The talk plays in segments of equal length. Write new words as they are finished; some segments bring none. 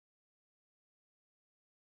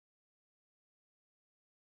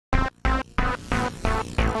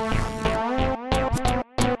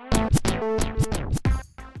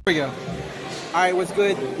Here we go. Alright, what's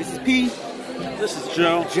good? This is P. This is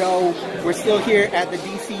Joe. We're still here at the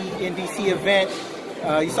DC in DC event.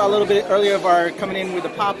 You saw a little bit earlier of our coming in with a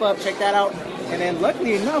pop-up. Check that out. And then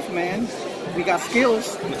luckily enough, man, we got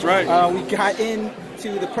skills. That's right. We got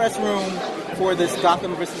into the press room for this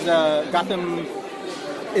Gotham versus Gotham.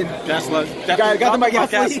 Gaslight. Gotham by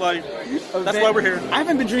Gaslight. That's why we're here. I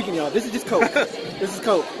haven't been drinking, y'all. This is just Coke. This is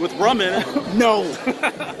Coke. With rum in it. No.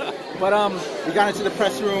 But we got into the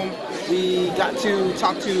press room. We got to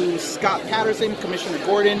talk to Scott Patterson, Commissioner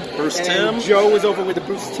Gordon. Bruce and Timm. Joe was over with the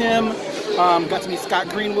Bruce Timm. Got to meet Scott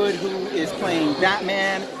Greenwood, who is playing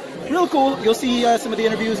Batman. Real cool. You'll see some of the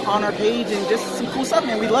interviews on our page and just some cool stuff,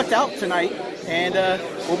 man. We lucked out tonight. And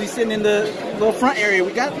we'll be sitting in the little front area.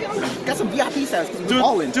 We got some VIP status because we're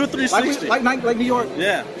all in. Do a 360. Like New York.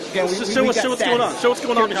 Yeah. Okay, show what's going on. Show what's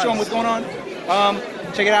going on. Show them what's going on.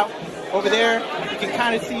 Check it out. Over there, you can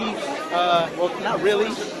kind of see, well, not really,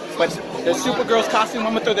 but the Supergirl's costume.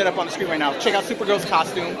 I'm going to throw that up on the screen right now. Check out Supergirl's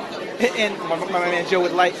costume. And my man Joe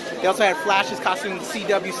with light. They also had Flash's costume, the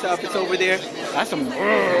CW stuff. It's over there. That's some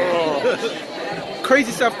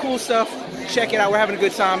crazy stuff, cool stuff. Check it out. We're having a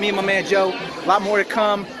good time. Me and my man Joe. A lot more to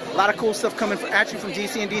come. A lot of cool stuff coming at you from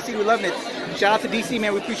DC and DC. We're loving it. Shout out to DC,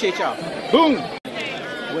 man. We appreciate y'all. Boom.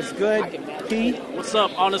 What's good, P? What's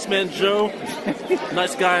up, honest man Joe?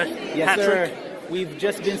 Nice guy. Yes, Patrick. sir. We've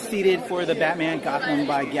just been seated for the Batman Gotham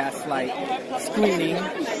by Gaslight screening.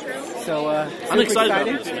 So I'm excited about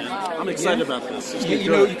this, man. I'm excited about this.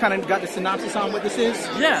 You kind of got the synopsis on what this is?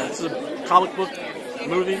 Yeah, it's a comic book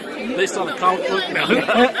movie based on a comic book.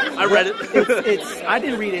 I read it. It's I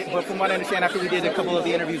didn't read it, but from what I understand, after we did a couple of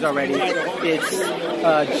the interviews already, it's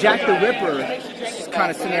Jack the Ripper kind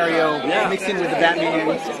of scenario mixed in with the Batman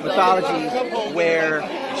mythology, where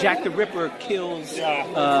Jack the Ripper kills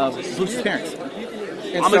Bruce's parents.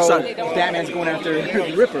 And I'm excited. Batman's going after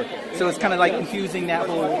the Ripper. So it's kind of like infusing that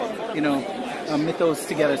whole, mythos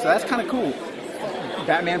together. So that's kind of cool.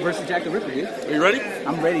 Batman versus Jack the Ripper, dude. Are you ready?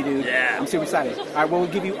 I'm ready, dude. Yeah. I'm super excited. All right, well, we'll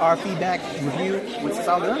give you our feedback review once it's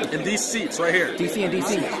all done. In these seats right here. DC and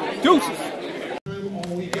DC. Deuces.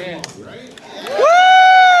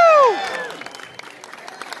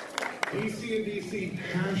 DC and DC,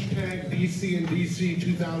 hashtag DC and DC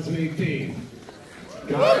 2018.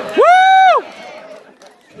 Woo!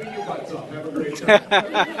 Clean your butts up. Have a great time.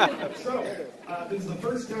 So, this is the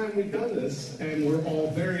first time we've done this, and we're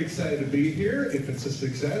all very excited to be here. If it's a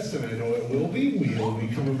success, and I know it will be, we'll be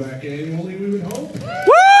coming back annually, we would hope. Woo!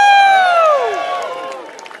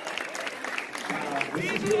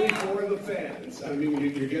 This is really for the fans. I mean,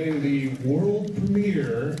 you're getting the world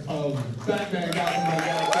premiere of Batman Gotham by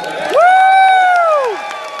Gaslight.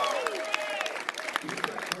 You've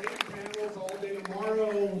got great panels all day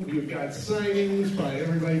tomorrow. You've got signings by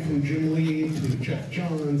everybody from Jim Lee to Jeff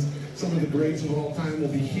Johns. Some of the greats of all time will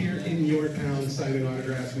be here in your town signing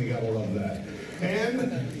autographs, and you gotta love that. And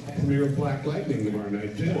premiere of Black Lightning tomorrow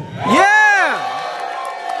night too. Yeah!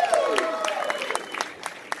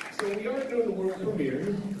 So we are doing the world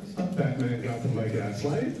premiere of Batman Gotham by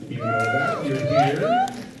Gaslight. You know that. You're here.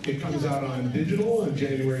 It comes out on digital on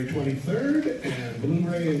January 23rd, and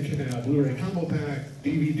Blu-ray and Blu-ray combo pack,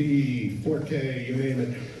 DVD, 4K, you name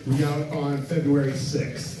it. We're out on February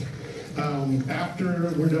 6th.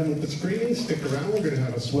 After we're done with the screening, stick around. We're going to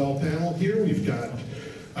have a swell panel here. We've got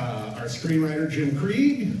our screenwriter, Jim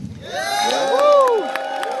Krieg. Yeah.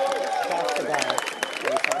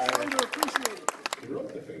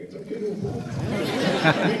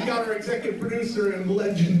 We've got our executive producer and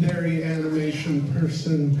legendary animation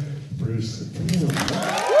person, Bruce Timm.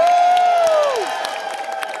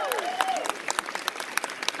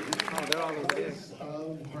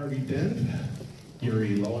 Of Harvey Dent,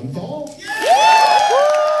 Yuri Lowenthal.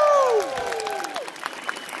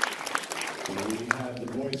 And we have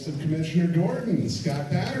the voice of Commissioner Gordon, Scott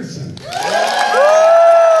Patterson.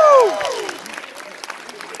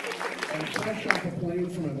 And fresh off a plane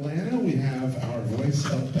from Atlanta, we have our voice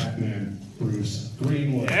of Batman, Bruce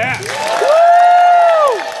Greenwood. Yeah.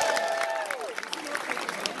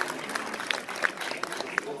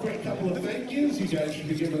 Quick couple of thank yous. You guys should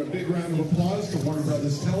be giving a big round of applause to Warner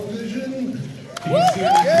Brothers Television.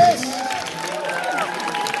 Yes.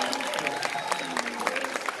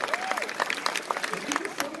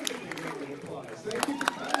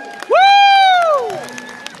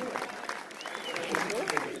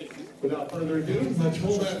 Without further ado, let's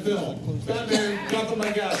roll that film. Batman Gotham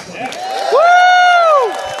by Gaslight. Woo!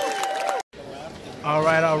 All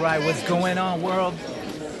right. What's going on, world?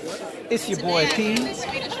 It's your boy P.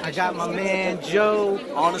 I got my man Joe.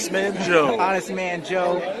 Honest Man Joe. Honest Man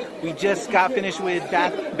Joe. We just got finished with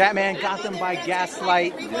Batman Gotham by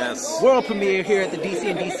Gaslight. Yes. World premiere here at the DC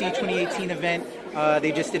and DC 2018 event.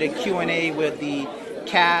 They just did a Q&A with the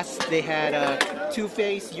cast. They had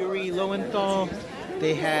Two-Face, Yuri Lowenthal.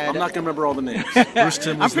 They had... I'm not going to remember all the names. Bruce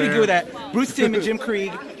Timm was I'm pretty there. good with that. Bruce Timm and Jim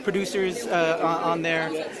Krieg, producers on there.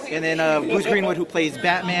 And then Bruce Greenwood, who plays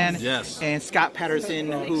Batman. Yes. And Scott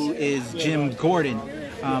Patterson, who is Jim Gordon.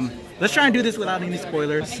 Let's try and do this without any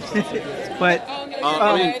spoilers. But...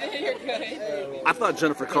 I thought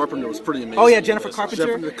Jennifer Carpenter was pretty amazing. Oh yeah, Jennifer Carpenter.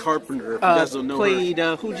 Jennifer Carpenter. If you guys don't know played,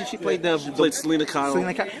 her. who did she play? She played Selena Kyle.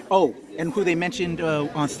 Oh, and who they mentioned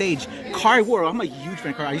on stage, Kari War. I'm a huge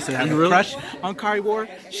fan of Kari. I used to have a crush on Kari War.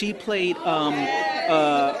 She played Molly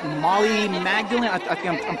Magdalene. I think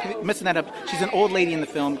I'm messing that up. She's an old lady in the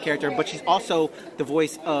film character, but she's also the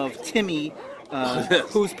voice of Timmy,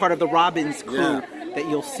 who's part of the Robins crew. Yeah. That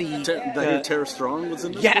you'll see. Tara Strong was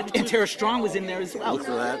in this Yeah, movie? and Tara Strong was in there as well. Look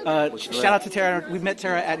for that. Shout out to Tara. We met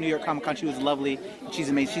Tara at New York Comic Con. She was lovely. She's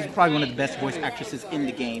amazing. She's probably one of the best voice actresses in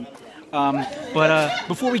the game. But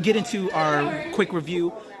before we get into our quick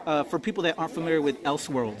review, for people that aren't familiar with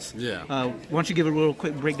Elseworlds, why don't you give a little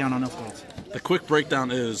quick breakdown on Elseworlds? The quick breakdown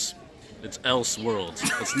is, it's Elseworlds.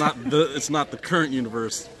 It's not the current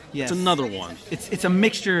universe. Yes. It's another one. It's a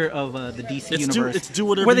mixture of the DC universe. Do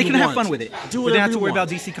whatever where they you can have want. fun with it. Do where whatever they don't have to you worry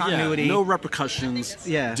want. about DC continuity. Yeah, no repercussions.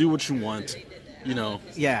 Yeah. Do what you want. You know.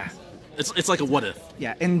 Yeah. It's like a what if.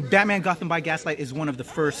 Yeah, and Batman Gotham by Gaslight is one of the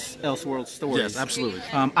first Elseworlds stories. Yes, absolutely.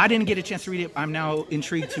 I didn't get a chance to read it. I'm now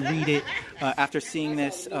intrigued to read it after seeing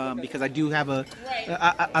this because I do have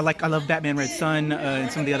I love Batman Red Sun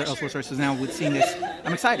and some of the other Elseworlds stories. So now with seeing this,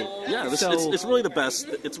 I'm excited. Yeah, it's really the best.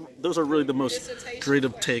 Those are really the most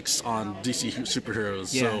creative takes on DC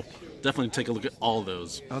superheroes. Yeah. So definitely take a look at all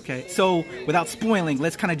those. Okay, so without spoiling,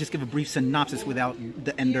 let's kind of just give a brief synopsis without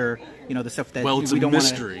the ender, the stuff that it's we a don't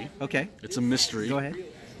mystery. Want to... Okay. It's a mystery. Go ahead.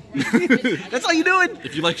 That's all you're doing.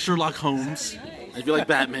 If you like Sherlock Holmes, if you like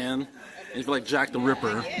Batman, and if you like Jack the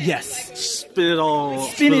Ripper, yes, spin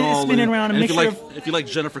around a mixture. If you like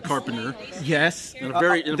Jennifer Carpenter, yes, in a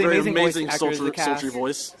very amazing sultry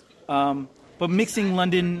voice. But mixing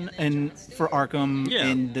London and for Arkham Yeah.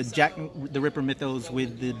 and the Jack the Ripper mythos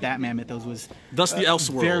with the Batman mythos was thus the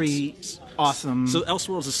Elseworlds. Very awesome. So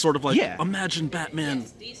Elseworlds is sort of like imagine Batman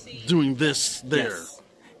doing this there. Yes.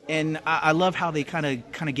 And I love how they kind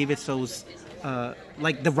of gave it those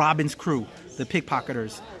like the Robin's crew, the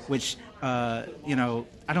pickpocketers, which I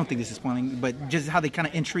don't think this is spoiling, but just how they kind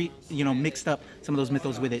of mixed up some of those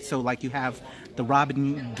mythos with it. So like you have the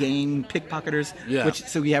Robin gang pickpocketers,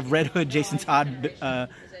 so you have Red Hood, Jason Todd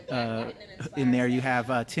in there. You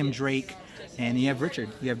have Tim Drake, and you have Richard.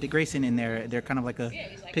 You have Dick Grayson in there. They're kind of like a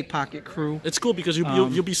pickpocket crew. It's cool because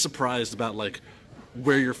you'll be surprised about like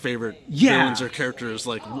where your favorite villains or characters,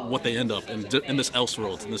 like what they end up in this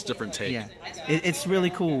Elseworlds, in this different take. Yeah, it's really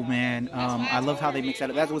cool, man. I love how they mix that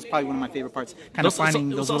up. That was probably one of my favorite parts. Kind of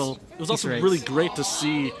finding those little. It was also really great to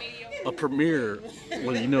see a premiere,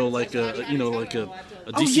 when like a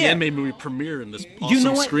DC anime movie premiere in this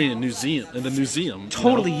awesome screen in the museum.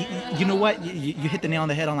 Totally. You know what? You hit the nail on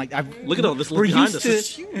the head on like. Look at all this. Look behind us.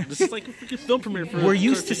 This is like a freaking film premiere. We're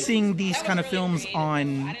used to seeing these kind of films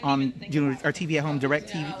on our TV at home, direct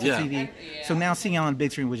TV. So now seeing it on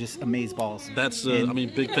big screen was just amazeballs. That's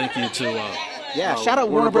big thank you to. Shout out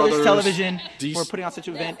Warner Brothers Television for putting on such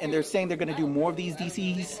an event, and they're saying they're going to do more of these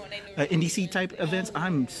DC type events.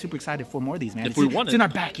 I'm super excited for more of these, man. It's in our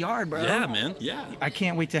backyard, bro. Yeah, man. Yeah. I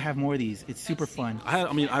can't wait to have more of these. It's super fun.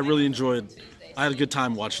 I really enjoyed. I had a good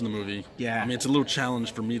time watching the movie. Yeah. It's a little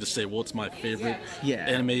challenge for me to say, it's my favorite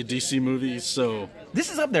anime DC movie. So this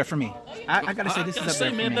is up there for me. I gotta say, this is up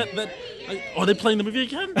there for me. Are they playing the movie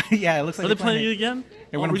again? Yeah, it looks like they're playing it again.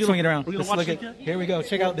 We're going to swing it around. We're going to watch it again? Here we go.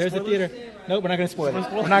 Check out. There's the theater. Nope, we're not going to spoil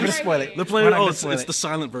it. We're not going to spoil it. They're playing. It's the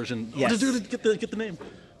silent version. Yes. Get the name.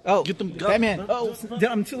 Oh, get them. Batman. Oh,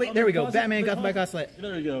 I'm too late. There we go. Batman Gotham by Gaslight.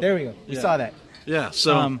 There we go. There we go. You saw that. Yeah.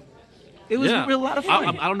 So. It was a lot of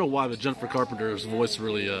fun. I don't know why, but Jennifer Carpenter's voice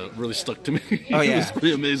really stuck to me. Oh yeah, it was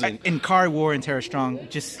pretty amazing. And Kari War and Tara Strong,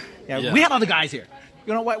 we have all the guys here.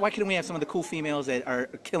 You know, why couldn't we have some of the cool females that are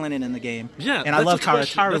killing it in the game? Yeah, and I love Tara.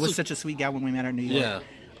 Tara was such a sweet guy when we met her in New York.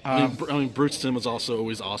 Yeah. Bruce Timm was also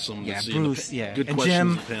always awesome. Yeah, to see Bruce. Good and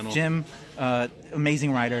questions. Panel. Jim,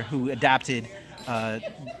 amazing writer who adapted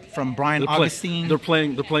from Brian Augustine. They're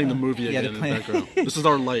playing the movie again in the background. This is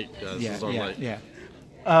our light, guys. This is our light. Yeah.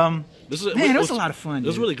 Man, it was a lot of fun. It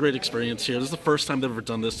was a really great experience here. This is the first time they've ever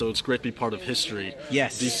done this, so it's great to be part of history.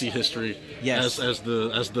 Yes. DC history. Yes. As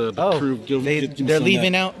the crew. They're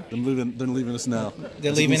leaving out. They're leaving us now.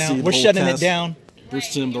 They're leaving out. We're shutting it down.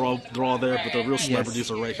 Bruce Timm, they're all there, but the real celebrities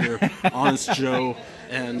are right here. Honest Joe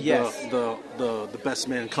and the best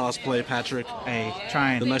man cosplay, Patrick. Hey,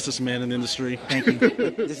 trying. The nicest man in the industry. Thank you.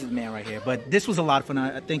 This is the man right here. But this was a lot of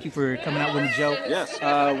fun. Thank you for coming out with me, Joe. Yes.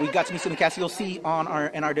 We got to meet some cast. You'll see on our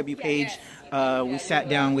NRW page. We sat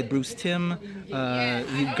down with Bruce Timm. We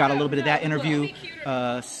got a little bit of that interview.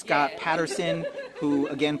 Scott Patterson, who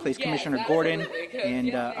again plays Commissioner Gordon,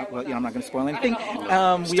 and well, I'm not going to spoil anything.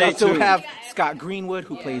 We also have Scott Greenwood,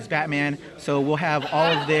 who plays Batman. So we'll have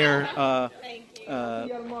all of their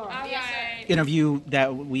interview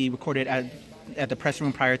that we recorded at the press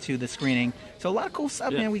room prior to the screening. So a lot of cool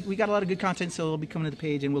stuff, man. We got a lot of good content, so it'll be coming to the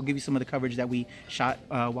page, and we'll give you some of the coverage that we shot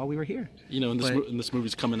while we were here. And this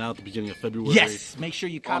movie's coming out at the beginning of February. Yes, make sure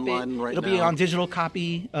you copy it. Right It'll be on digital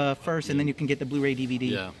copy first, and then you can get the Blu-ray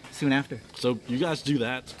DVD soon after. So you guys do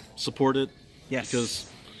that, support it. Yes. Because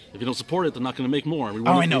if you don't support it, they're not going to make more. We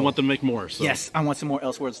I know. We want them to make more. So. Yes, I want some more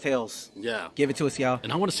Elseworlds Tales. Yeah. Give it to us, y'all.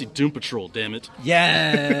 And I want to see Doom Patrol, damn it.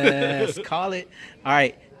 Yes, call it. All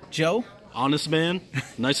right, Joe. Honest man,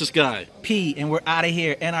 nicest guy. P, and we're out of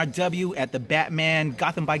here. NRW at the Batman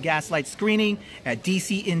Gotham by Gaslight screening at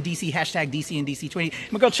DC in DC, hashtag DC in DC 20.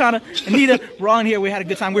 My girl Chana, Anita, we're all in here. We had a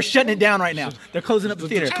good time. We're shutting it down right now. They're closing up the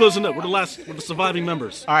theater. It's closing up. We're the surviving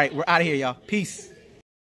members. All right, we're out of here, y'all. Peace.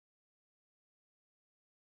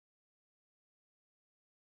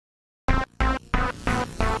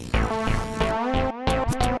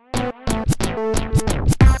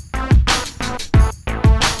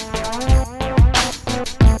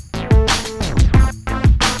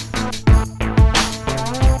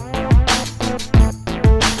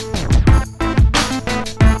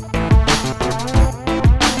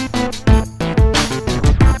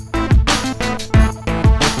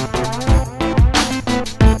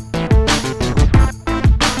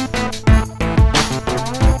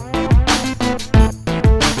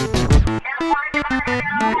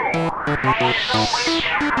 Thank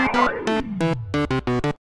you.